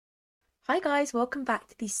Hi guys, welcome back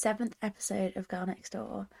to the seventh episode of Girl Next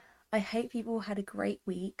Door. I hope you've all had a great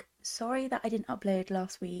week. Sorry that I didn't upload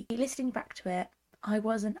last week. Listening back to it, I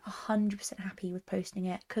wasn't 100% happy with posting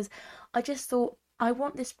it because I just thought I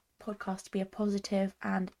want this podcast to be a positive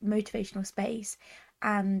and motivational space,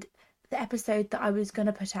 and the episode that I was going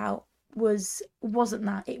to put out wasn't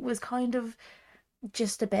that. It was kind of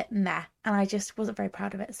just a bit meh, and I just wasn't very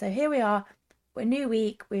proud of it. So here we are, a new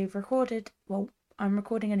week. We've recorded, well, I'm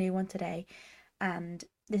recording a new one today, and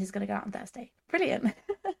this is going to go out on Thursday. Brilliant.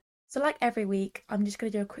 So, like every week, I'm just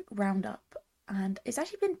going to do a quick roundup. And it's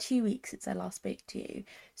actually been 2 weeks since I last spoke to you.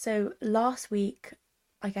 So, last week,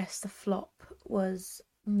 I guess the flop was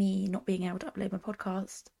me not being able to upload my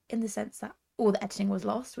podcast in the sense that all the editing was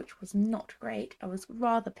lost, which was not great. I was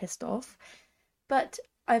rather pissed off. But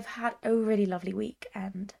I've had a really lovely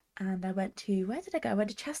weekend, and I went to, where did I go? I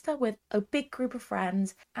went to Chester with a big group of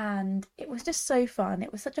friends, and it was just so fun.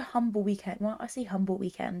 It was such a humble weekend. Well, I say humble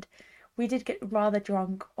weekend. We did get rather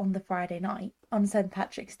drunk on the Friday night on St.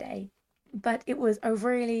 Patrick's Day, but it was a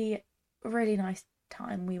really, really nice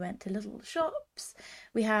time. We went to little shops,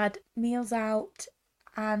 we had meals out,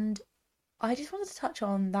 and I just wanted to touch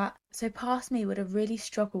on that. So, past me would have really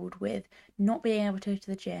struggled with not being able to go to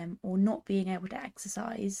the gym or not being able to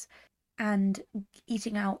exercise and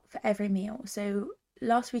eating out for every meal. So,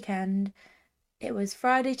 last weekend, it was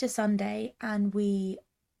Friday to Sunday, and we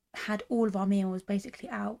had all of our meals basically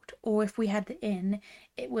out. Or if we had it in,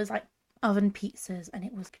 it was like oven pizzas and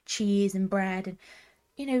it was cheese and bread.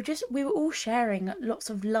 And, just we were all sharing lots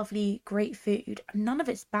of lovely, great food. None of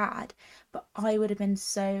it's bad, but I would have been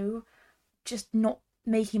so just not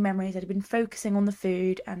making memories. I'd been focusing on the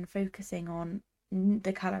food and focusing on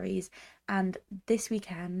the calories. And this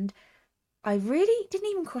weekend, I really didn't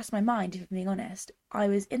even cross my mind, if I'm being honest. I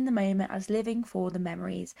was in the moment, I was living for the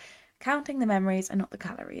memories, counting the memories and not the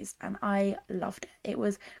calories. And I loved it. It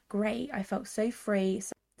was great. I felt so free,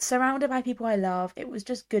 surrounded by people I love. It was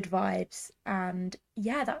just good vibes. And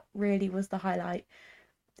yeah, that really was the highlight.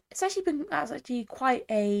 That's actually quite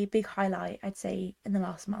a big highlight, I'd say, in the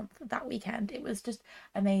last month. That weekend, it was just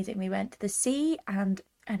amazing. We went to the sea, and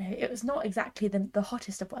I know it was not exactly the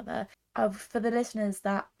hottest of weather. For the listeners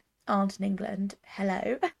that aren't in England,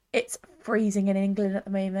 hello. It's freezing in England at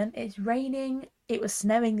the moment. It's raining. It was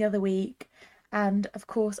snowing the other week, and of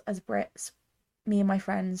course, as Brits, me and my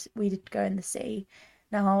friends, we did go in the sea.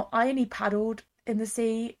 Now, I only paddled in the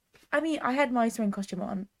sea. I mean, I had my swimming costume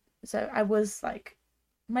on, so I was like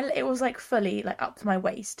it was like fully like up to my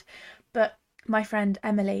waist. But my friend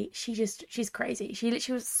Emily, she's crazy. She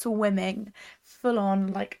literally was swimming full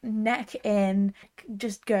on, like neck in,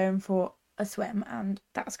 just going for a swim, and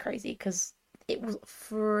that's crazy because it was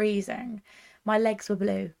freezing. My legs were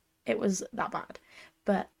blue. It was that bad.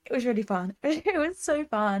 But it was really fun. It was so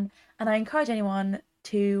fun. And I encourage anyone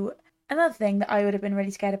to, another thing that I would have been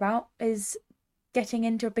really scared about is getting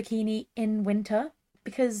into a bikini in winter,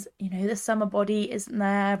 because the summer body isn't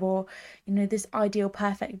there, or this ideal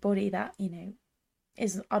perfect body that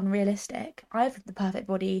is unrealistic. I have the perfect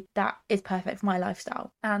body that is perfect for my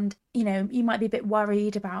lifestyle, and you might be a bit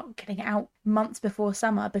worried about getting out months before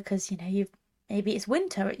summer because you've maybe it's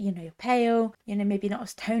winter, you're pale, maybe not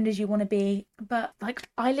as toned as you want to be. But like,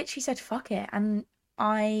 I literally said fuck it, and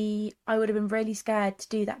I would have been really scared to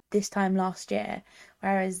do that this time last year,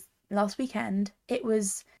 whereas last weekend it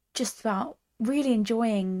was just about really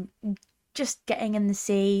enjoying just getting in the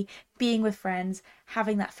sea, being with friends,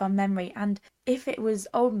 having that fun memory. And if it was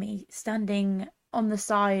old me standing on the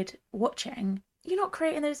side watching, you're not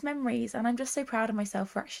creating those memories. And I'm just so proud of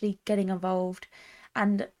myself for actually getting involved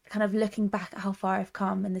and kind of looking back at how far I've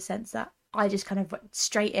come, in the sense that I just kind of went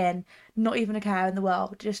straight in, not even a care in the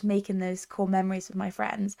world, just making those core memories with my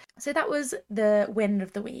friends. So that was the win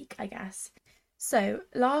of the week, I guess. So,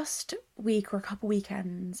 last week or a couple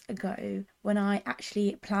weekends ago, when I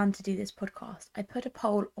actually planned to do this podcast, I put a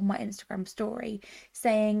poll on my Instagram story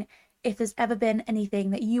saying if there's ever been anything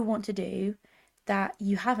that you want to do that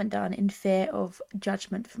you haven't done in fear of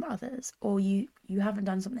judgment from others, or you haven't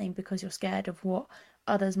done something because you're scared of what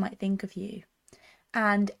others might think of you.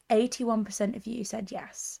 And 81% of you said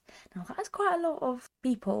yes. Now, that's quite a lot of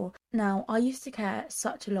people. Now, I used to care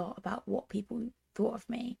such a lot about what people thought of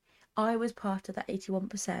me. I was part of that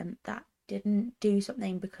 81% that didn't do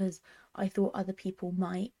something because I thought other people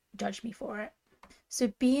might judge me for it.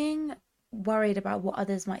 So, being worried about what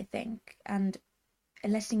others might think and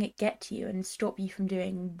letting it get to you and stop you from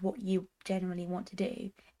doing what you genuinely want to do.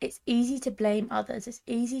 It's easy to blame others. It's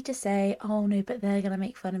easy to say, oh no, but they're going to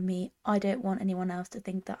make fun of me. I don't want anyone else to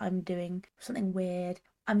think that I'm doing something weird.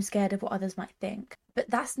 I'm scared of what others might think. But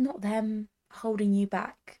that's not them holding you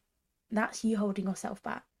back. That's you holding yourself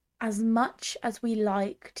back. As much as we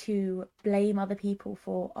like to blame other people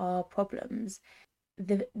for our problems,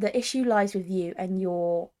 the issue lies with you and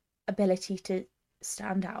your ability to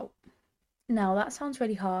stand out. Now, that sounds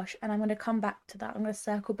really harsh, and I'm going to come back to that. I'm going to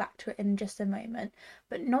circle back to it in just a moment.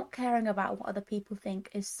 But not caring about what other people think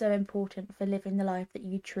is so important for living the life that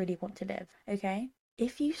you truly want to live, okay?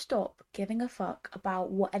 If you stop giving a fuck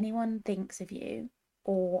about what anyone thinks of you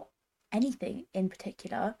or anything in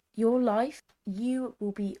particular, your life, you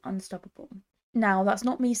will be unstoppable. Now, that's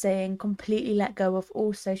not me saying completely let go of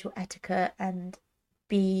all social etiquette and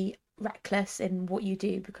be reckless in what you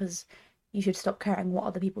do because you should stop caring what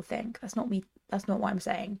other people think. That's not me. That's not what I'm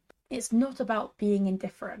saying. It's not about being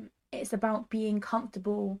indifferent. It's about being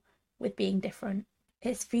comfortable with being different.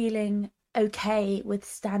 It's feeling okay with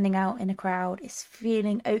standing out in a crowd. It's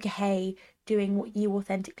feeling okay doing what you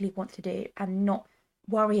authentically want to do and not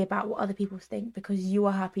worry about what other people think because you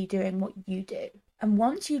are happy doing what you do. And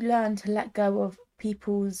once you learn to let go of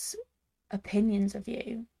people's opinions of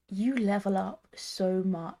you, you level up so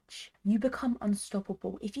much. You become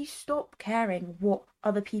unstoppable. If you stop caring what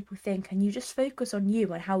other people think and you just focus on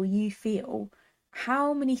you and how you feel,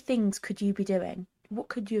 how many things could you be doing? What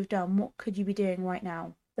could you have done? What could you be doing right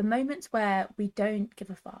now? The moments where we don't give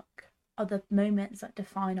a fuck are the moments that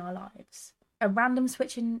define our lives. A random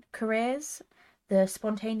switch in careers, the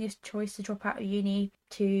spontaneous choice to drop out of uni,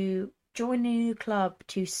 to join a new club,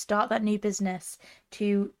 to start that new business,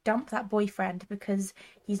 to dump that boyfriend because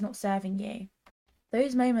he's not serving you.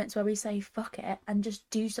 Those moments where we say fuck it and just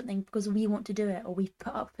do something because we want to do it, or we've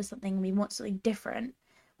put up for something and we want something different,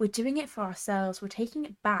 we're doing it for ourselves. We're taking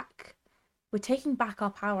it back. We're taking back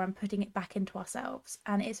our power and putting it back into ourselves.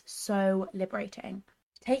 And it's so liberating.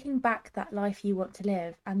 Taking back that life you want to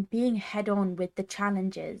live and being head on with the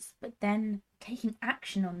challenges, but then taking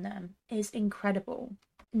action on them is incredible.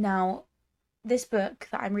 Now, this book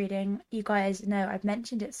that I'm reading, you guys know I've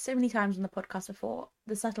mentioned it so many times on the podcast before,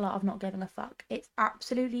 The Subtle Art of Not Giving a Fuck. It's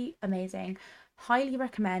absolutely amazing. Highly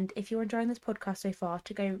recommend, if you're enjoying this podcast so far,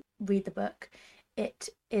 to go read the book. It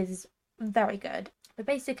is very good. But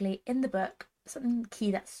basically, in the book, something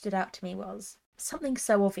key that stood out to me was something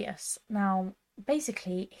so obvious. Now,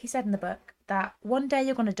 basically, he said in the book that one day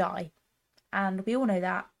you're going to die. And we all know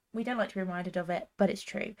that. We don't like to be reminded of it, but it's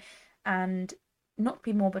true. And not to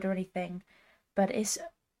be morbid or anything, but it's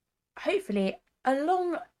hopefully a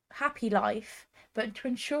long, happy life. But to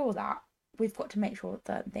ensure that, we've got to make sure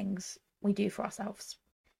that things we do for ourselves.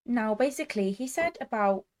 Now, basically, he said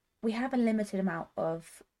about we have a limited amount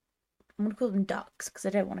of, I'm going to call them ducks because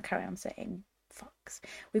I don't want to carry on saying fucks.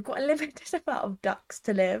 We've got a limited amount of ducks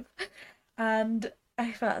to live. And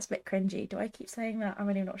I feel that's a bit cringy. Do I keep saying that? I'm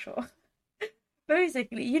really not sure.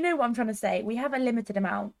 Basically, you know what I'm trying to say. We have a limited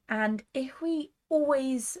amount. And if we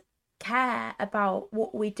always care about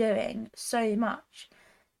what we're doing so much,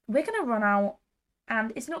 we're going to run out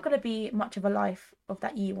and it's not going to be much of a life of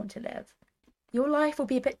that you want to live. Your life will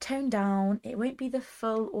be a bit toned down. It won't be the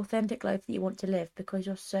full, authentic life that you want to live because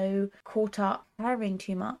you're so caught up caring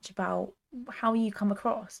too much about how you come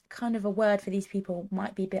across. Kind of a word for these people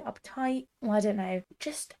might be a bit uptight. Well, I don't know.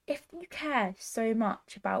 Just if you care so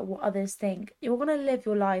much about what others think, you're going to live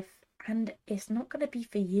your life and it's not going to be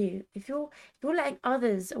for you. If you're letting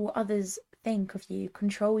others or what others think of you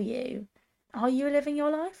control you, are you living your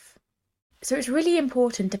life? So it's really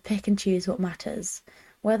important to pick and choose what matters.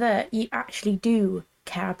 Whether you actually do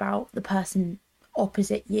care about the person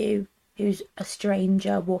opposite you who's a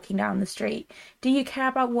stranger walking down the street. Do you care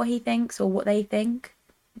about what he thinks or what they think?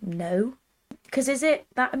 No. Because is it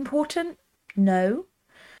that important? No.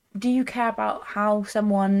 Do you care about how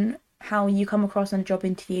you come across on a job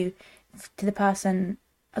interview to the person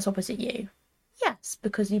that's opposite you? Yes,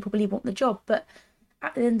 because you probably want the job. But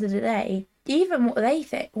at the end of the day, even what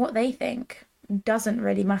they think doesn't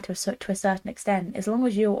really matter to a certain extent. As long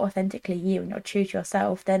as you're authentically you and you're true to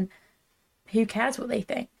yourself, then who cares what they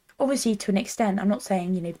think? Obviously, to an extent, I'm not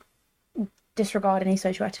saying, disregard any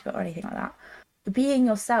social etiquette or anything like that. But being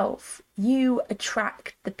yourself, you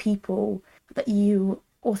attract the people that you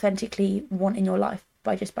authentically want in your life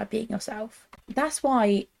by being yourself. That's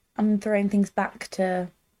why I'm throwing things back to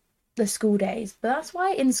the school days. But that's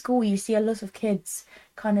why in school you see a lot of kids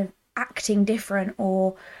kind of acting different,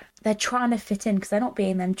 or they're trying to fit in because they're not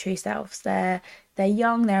being them true selves. They're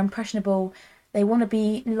young, they're impressionable, they want to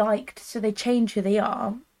be liked, so they change who they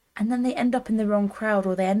are, and then they end up in the wrong crowd,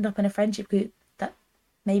 or they end up in a friendship group that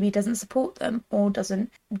maybe doesn't support them or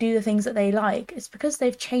doesn't do the things that they like. It's because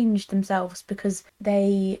they've changed themselves because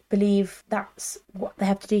they believe that's what they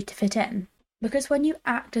have to do to fit in. Because when you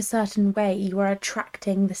act a certain way, you are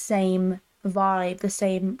attracting the same vibe, the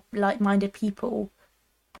same like-minded people.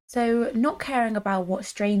 So not caring about what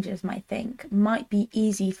strangers might think might be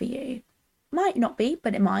easy for you. Might not be,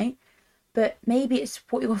 but it might. But maybe it's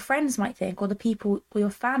what your friends might think, or the people, or your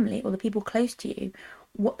family, or the people close to you,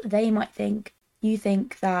 what they might think. You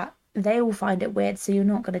think that they will find it weird, so you're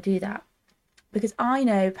not going to do that. Because I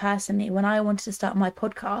know personally, when I wanted to start my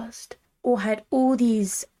podcast, or had all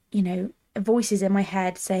these, voices in my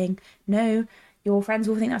head saying, no, your friends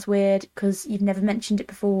will think that's weird because you've never mentioned it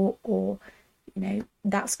before, or,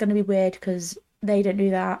 that's going to be weird because they don't do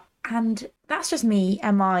that. And that's just me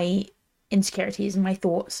and my insecurities and my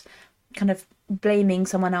thoughts kind of blaming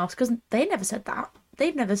someone else because they never said that.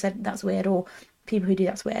 They've never said that's weird, or people who do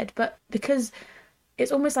that's weird. But because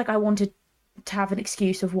it's almost like I wanted to have an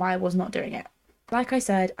excuse of why I was not doing it. Like I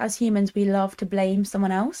said, as humans, we love to blame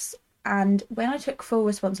someone else. And when I took full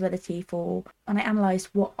responsibility and I analysed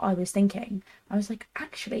what I was thinking, I was like,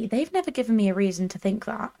 actually, they've never given me a reason to think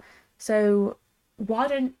that. So why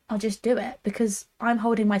don't I just do it? Because I'm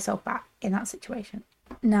holding myself back in that situation.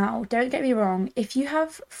 Now, don't get me wrong, if you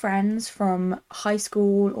have friends from high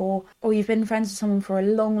school or you've been friends with someone for a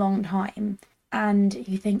long, long time and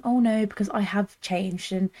you think, oh no, because I have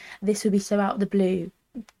changed and this would be so out of the blue,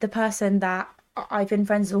 the person that I've been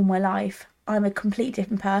friends with all my life, I'm a complete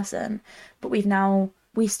different person, but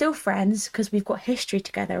we're still friends because we've got history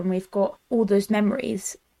together and we've got all those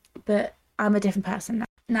memories, but I'm a different person now.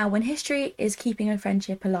 Now, when history is keeping a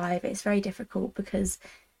friendship alive, it's very difficult because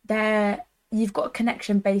you've got a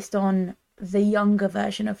connection based on the younger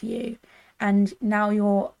version of you, and now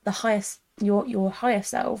you're your higher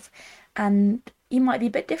self, and you might be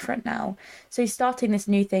a bit different now. So starting this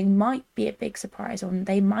new thing might be a big surprise, or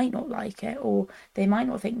they might not like it, or they might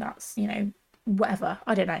not think that's, whatever,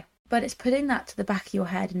 I don't know. But it's putting that to the back of your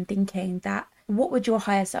head and thinking that, what would your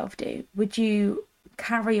higher self do? Would you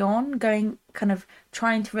carry on going, kind of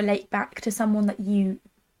trying to relate back to someone that you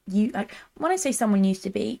like? When I say someone used to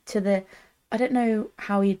be, I don't know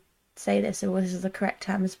how you'd say this or this is the correct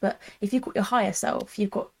terms, but if you've got your higher self,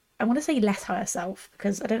 I want to say less higher self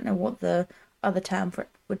because I don't know what the other term for it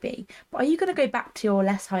would be. But are you going to go back to your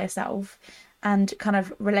less higher self and kind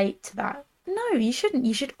of relate to that? No, you shouldn't.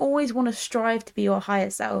 You should always want to strive to be your higher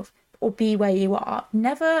self or be where you are.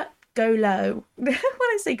 Never go low. When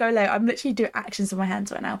I say go low, I'm literally doing actions with my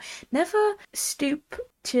hands right now. Never stoop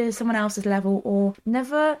to someone else's level or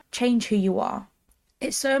never change who you are.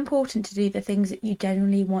 It's so important to do the things that you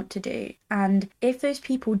genuinely want to do. And if those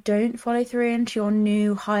people don't follow through into your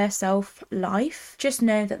new higher self life, just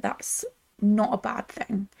know that that's not a bad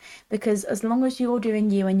thing. Because as long as you're doing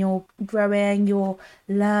you and you're growing, you're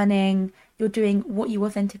learning, you're doing what you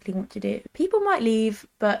authentically want to do, people might leave,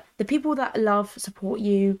 but the people that love support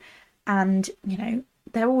you and,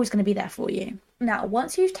 they're always going to be there for you. Now,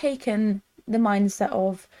 once you've taken the mindset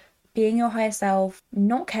of being your higher self,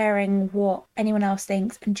 not caring what anyone else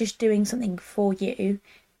thinks and just doing something for you,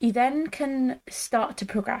 you then can start to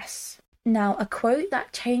progress. Now, a quote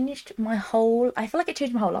that I feel like it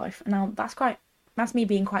changed my whole life. Now, that's me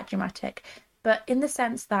being quite dramatic, but in the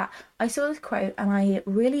sense that I saw this quote and I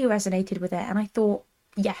really resonated with it and I thought,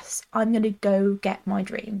 yes, I'm going to go get my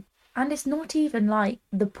dream. And it's not even like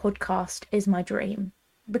the podcast is my dream,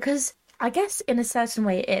 because I guess in a certain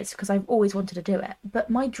way it is, because I've always wanted to do it. But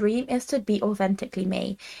my dream is to be authentically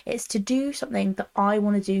me. It's to do something that I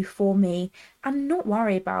want to do for me and not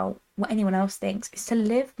worry about what anyone else thinks.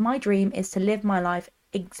 My dream is to live my life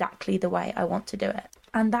exactly the way I want to do it.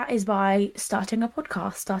 And that is by starting a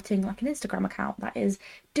podcast, starting like an Instagram account. That is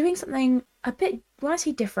doing something a bit, when I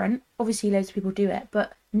say different, obviously loads of people do it,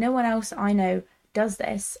 but no one else I know does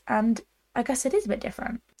this. And I guess it is a bit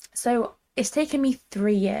different. So it's taken me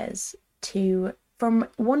 3 years from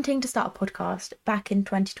wanting to start a podcast back in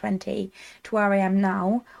 2020 to where I am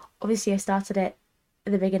now. Obviously I started it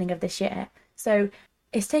at the beginning of this year, so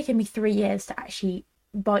it's taken me 3 years to actually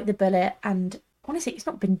bite the bullet. And honestly, it's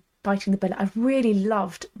not been biting the bullet. I've really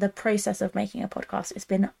loved the process of making a podcast. It's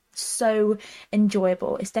been so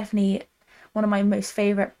enjoyable. It's definitely one of my most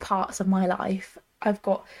favourite parts of my life. I've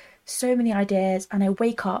got so many ideas and I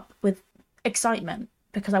wake up with excitement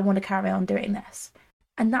because I want to carry on doing this.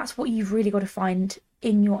 And that's what you've really got to find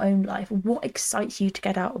in your own life. What excites you to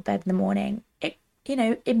get out of bed in the morning?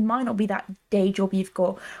 It might not be that day job you've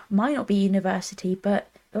got, might not be university,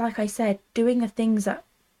 but like I said, doing the things that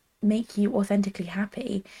make you authentically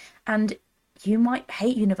happy. And you might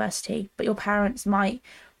hate university, but your parents might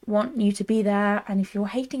want you to be there. And if you're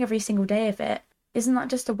hating every single day of it, isn't that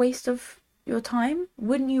just a waste of your time?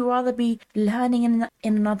 Wouldn't you rather be learning in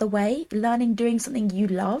another way, doing something you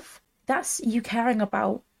love? That's you caring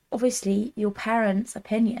about obviously your parents'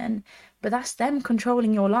 opinion, but that's them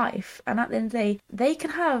controlling your life. And at the end of the day, they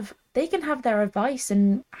can have their advice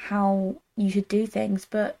and how you should do things,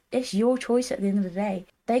 but it's your choice at the end of the day.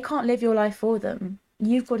 They can't live your life for them.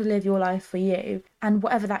 You've got to live your life for you. And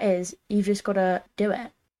whatever that is, you've just got to do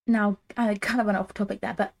it. Now, I kind of went off topic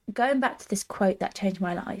there, but going back to this quote that changed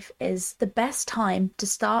my life is the best time to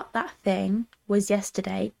start that thing was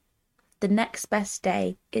yesterday. The next best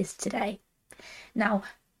day is today. Now,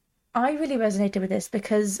 I really resonated with this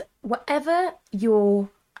because whatever your,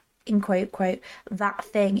 in quote, that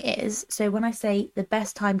thing is, so when I say the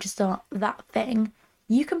best time to start that thing,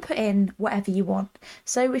 you can put in whatever you want.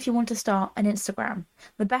 So if you want to start an Instagram,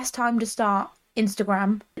 the best time to start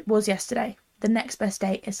Instagram was yesterday. The next best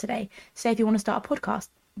day is today. Say if you want to start a podcast,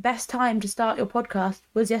 best time to start your podcast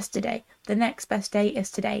was yesterday. The next best day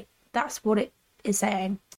is today. That's what it is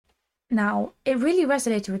saying. Now, it really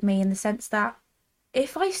resonated with me in the sense that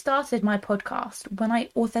if I started my podcast when I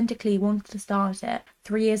authentically wanted to start it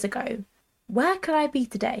 3 years ago, where could I be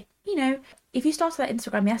today? You know, if you started that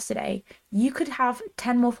Instagram yesterday, you could have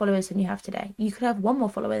 10 more followers than you have today. You could have 1 more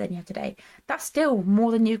follower than you have today. That's still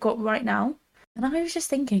more than you've got right now. And I was just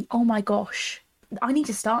thinking, oh my gosh, I need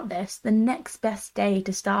to start this. The next best day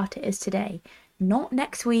to start it is today. Not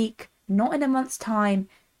next week, not in a month's time.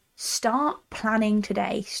 Start planning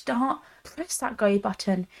today. Press that go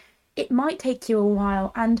button. It might take you a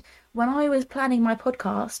while. And when I was planning my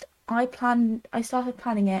podcast, I started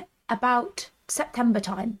planning it about September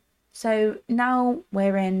time. So now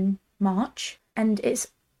we're in March and it's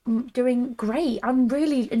doing great. I'm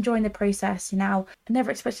really enjoying the process now. I never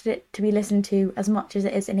expected it to be listened to as much as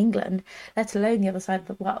it is in England, let alone the other side of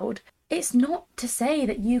the world. It's not to say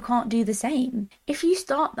that you can't do the same. If you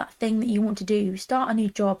start that thing that you want to do, start a new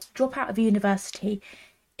job, drop out of university,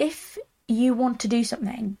 if you want to do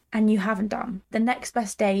something and you haven't done, the next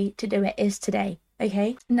best day to do it is today.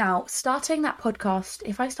 Okay? Now, starting that podcast,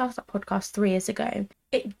 if I started that podcast 3 years ago,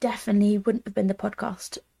 it definitely wouldn't have been the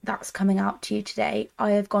podcast that's coming out to you today.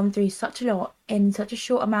 I have gone through such a lot in such a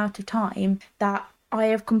short amount of time that I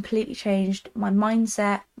have completely changed my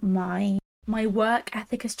mindset, my work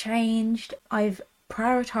ethic has changed. I've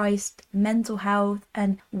prioritized mental health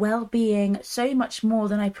and well-being so much more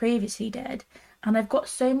than I previously did. And I've got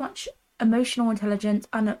so much emotional intelligence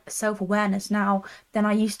and self-awareness now than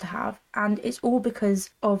I used to have. And it's all because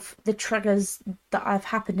of the triggers that have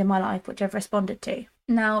happened in my life, which I've responded to.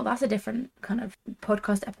 Now, that's a different kind of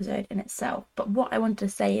podcast episode in itself. But what I wanted to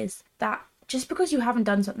say is that just because you haven't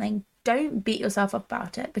done something, don't beat yourself up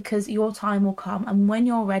about it, because your time will come and when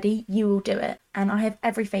you're ready, you will do it. And I have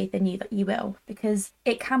every faith in you that you will, because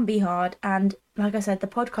it can be hard. And like I said, the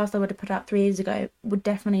podcast I would have put out 3 years ago would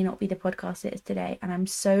definitely not be the podcast it is today. And I'm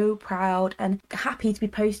so proud and happy to be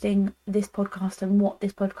posting this podcast and what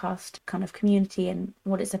this podcast kind of community and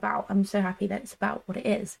what it's about. I'm so happy that it's about what it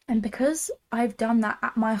is. And because I've done that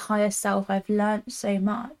at my higher self, I've learned so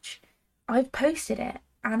much. I've posted it.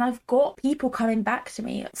 And I've got people coming back to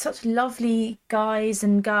me, such lovely guys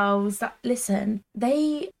and girls that listen.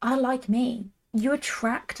 They are like me. You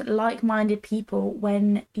attract like-minded people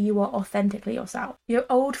when you are authentically yourself. Your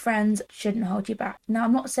old friends shouldn't hold you back. Now,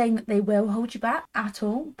 I'm not saying that they will hold you back at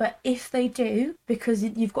all, but if they do, because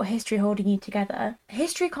you've got history holding you together,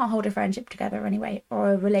 history can't hold a friendship together anyway,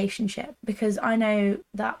 or a relationship. Because I know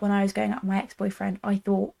that when I was going out with my ex-boyfriend, I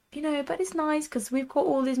thought, you know, but it's nice because we've got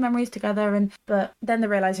all these memories together. But then the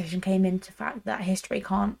realization came into the fact that history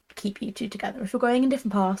can't keep you two together. If you're going in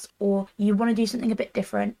different paths or you want to do something a bit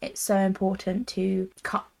different, it's so important to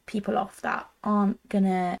cut people off that aren't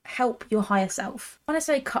gonna help your higher self. When I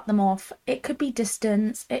say cut them off, it could be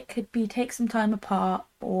distance, it could be take some time apart,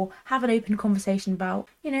 or have an open conversation about,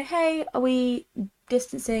 you know, hey, are we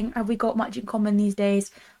distancing? Have we got much in common these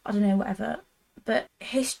days? I don't know, whatever. But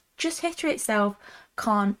just history itself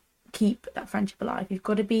can't keep that friendship alive. You've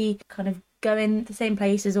got to be kind of going the same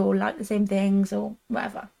places or like the same things or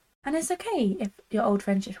whatever. And it's okay if your old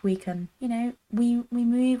friendships weaken. You know, we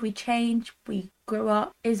move, we change, we grow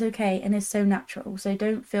up. It's okay and it's so natural. So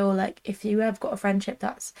don't feel like if you have got a friendship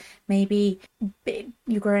that's maybe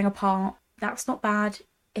you're growing apart, that's not bad.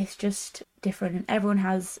 It's just different, and everyone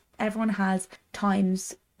has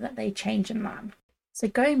times that they change and learn. So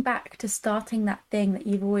going back to starting that thing that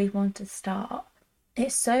you've always wanted to start,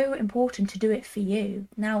 it's so important to do it for you.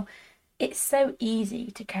 Now, it's so easy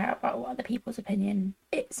to care about other people's opinion.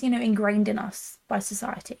 It's, you know, ingrained in us by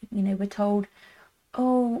society. You know, we're told,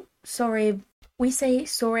 oh, sorry. We say,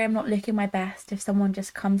 sorry, I'm not looking my best. If someone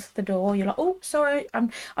just comes to the door, you're like, oh, sorry, I'm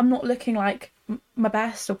not looking like my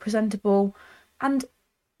best or presentable. And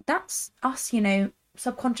that's us, you know,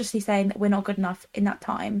 subconsciously saying that we're not good enough in that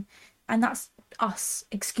time. And that's us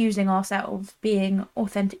excusing ourselves being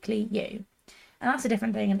authentically you. And that's a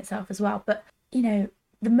different thing in itself as well. But, you know,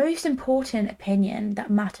 the most important opinion that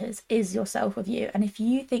matters is your self of you. And if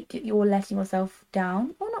you think that you're letting yourself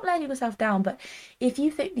down, or not letting yourself down, but if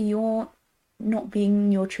you think that you're not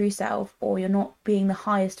being your true self or you're not being the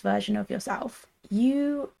highest version of yourself,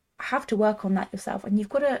 you have to work on that yourself. And you've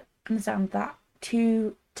got to understand that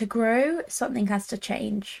to grow, something has to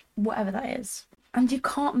change, whatever that is. And you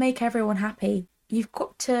can't make everyone happy. You've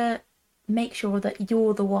got to make sure that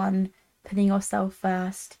you're the one putting yourself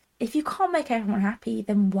first. If you can't make everyone happy,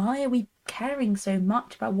 then why are we caring so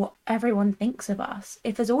much about what everyone thinks of us?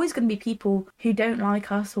 If there's always going to be people who don't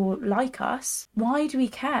like us or like us, why do we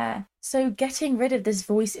care? So getting rid of this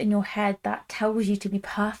voice in your head that tells you to be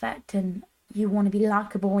perfect and you want to be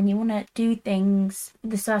likable and you want to do things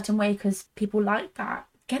the certain way because people like that.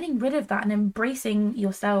 Getting rid of that and embracing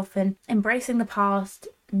yourself and embracing the past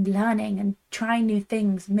and learning and trying new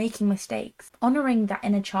things, making mistakes, honouring that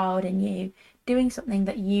inner child in you, doing something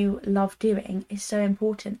that you love doing is so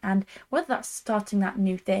important. And whether that's starting that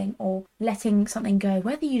new thing or letting something go,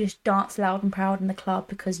 whether you just dance loud and proud in the club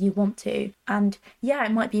because you want to, and yeah,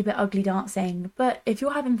 it might be a bit ugly dancing, but if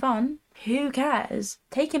you're having fun, who cares?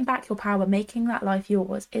 Taking back your power, making that life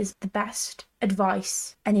yours is the best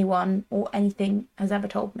advice anyone or anything has ever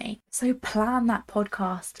told me. So plan that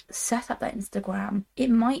podcast, set up that Instagram.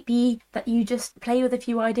 It might be that you just play with a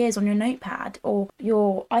few ideas on your notepad or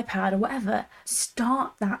your iPad or whatever.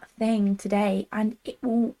 Start that thing today and it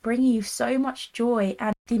will bring you so much joy.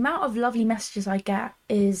 And the amount of lovely messages I get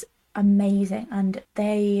is amazing and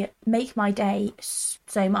they make my day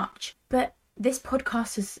so much. But this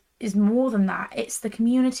podcast is more than that. It's the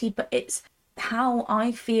community, but it's how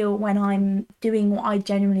I feel when I'm doing what I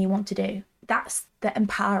genuinely want to do. That's the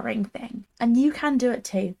empowering thing. And you can do it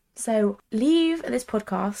too. So leave this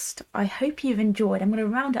podcast. I hope you've enjoyed. I'm going to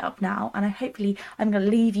round it up now and I'm going to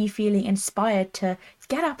leave you feeling inspired to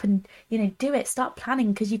get up and, do it. Start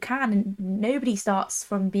planning because you can, and nobody starts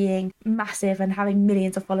from being massive and having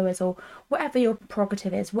millions of followers or whatever your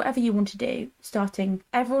prerogative is, whatever you want to do.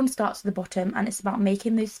 Everyone starts at the bottom and it's about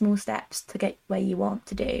making those small steps to get where you want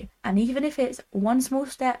to do. And even if it's one small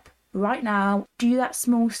step, right now, do that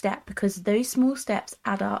small step because those small steps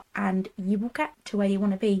add up and you will get to where you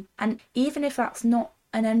want to be. And even if that's not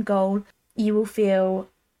an end goal, you will feel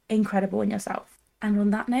incredible in yourself. And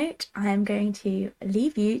on that note, I am going to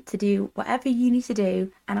leave you to do whatever you need to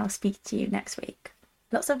do and I'll speak to you next week.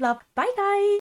 Lots of love. Bye guys.